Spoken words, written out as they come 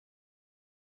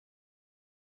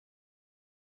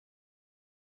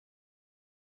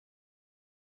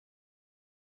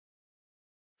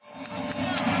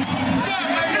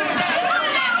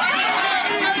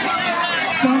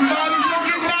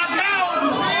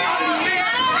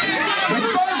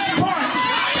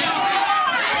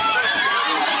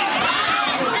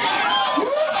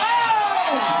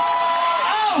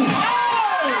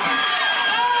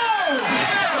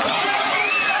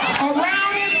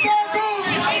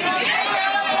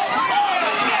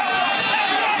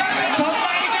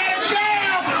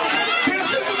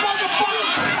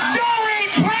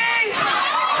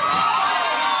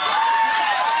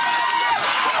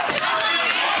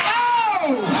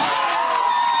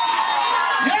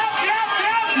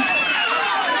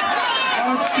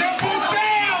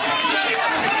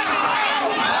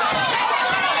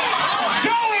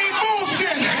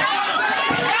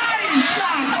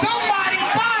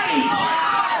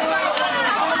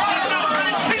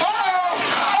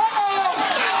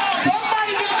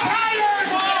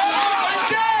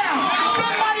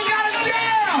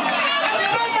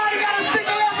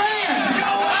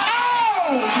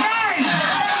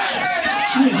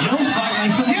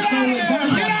like someone Get out stole of his there!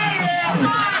 gun. Get out of there!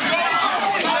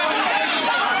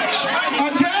 A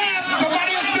jab!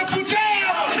 Somebody a simple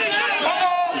jab!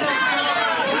 Uh-oh!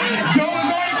 Joe is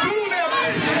already through them.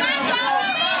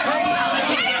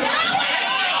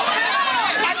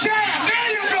 A jab! There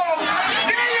you go!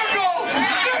 There you go!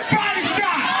 Good body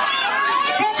shot!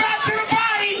 Go back to the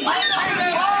body!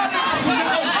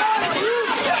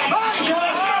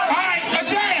 Alright, a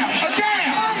jab! A jab!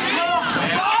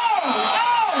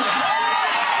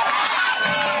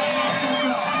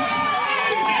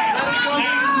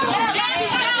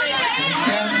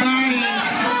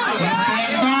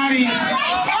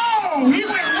 He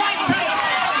went right to the...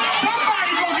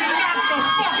 Somebody gonna get knocked the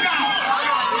fuck out.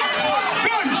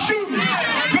 Good shooting.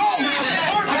 Go.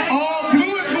 Oh,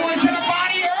 Blue is going to the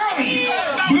body early.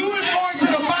 Blue is going to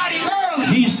the body early.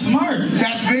 He's smart.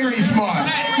 That's very smart.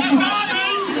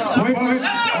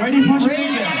 Where did he punch Red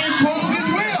got to impose his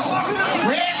will.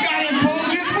 Red got to impose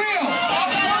his will.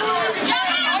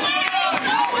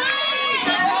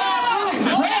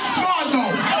 Red's smart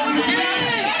though.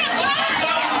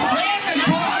 Red's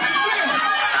imposing his will.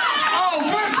 Oh,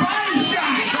 good body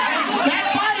shot. That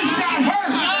body shot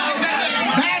hurt.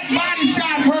 That body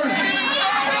shot hurt.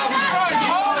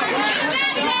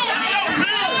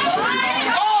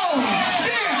 Oh,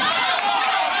 shit.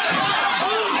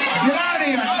 Get out of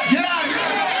there. Get out of there.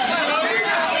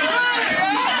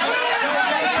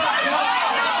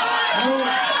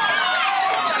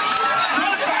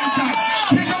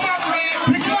 Pick him up, Red.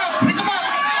 Pick him up. Pick him up.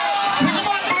 Pick him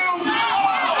up, Blue.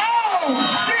 Oh,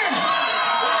 shit.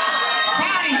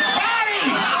 Body. Body.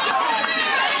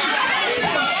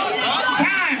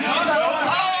 Time.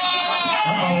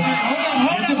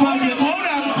 Get the bucket. Hold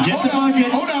up. Get the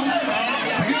bucket. Hold up.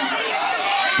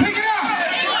 Pick it up.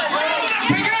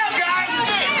 Pick it up, guys.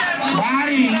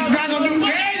 Body. He's not gonna do.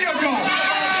 There you go.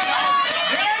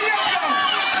 There you go.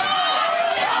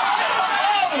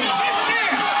 Oh,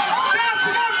 shit. That's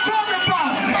what I'm talking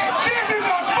about. This is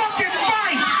a fucking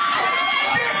fight.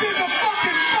 This is a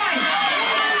fucking fight.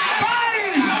 Body.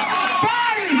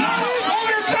 Body.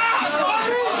 Over the top. Oh,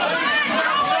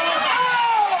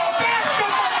 that's the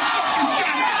motherfucking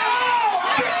shot. Oh,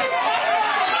 this is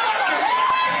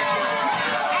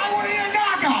I want to hear a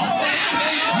knockout.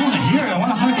 I want to hear it. I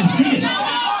want to fucking see it.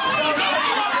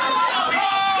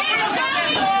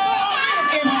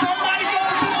 If somebody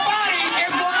goes to the body,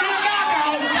 it's going to be a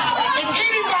knockout. If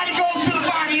anybody goes to the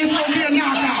body, it's going to be a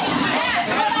knockout.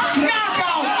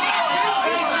 Knockout.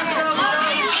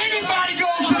 Anybody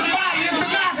goes to the body, it's a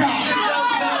knockout.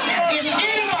 If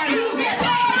anybody...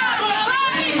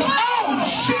 Oh,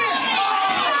 shit.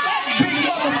 That big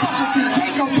motherfucker can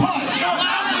take a punch. God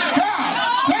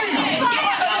damn.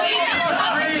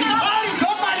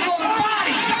 Somebody go to the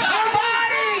body.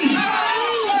 Body.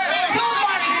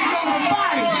 Somebody can go to the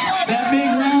body. That big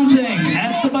round thing.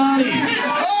 That's the body.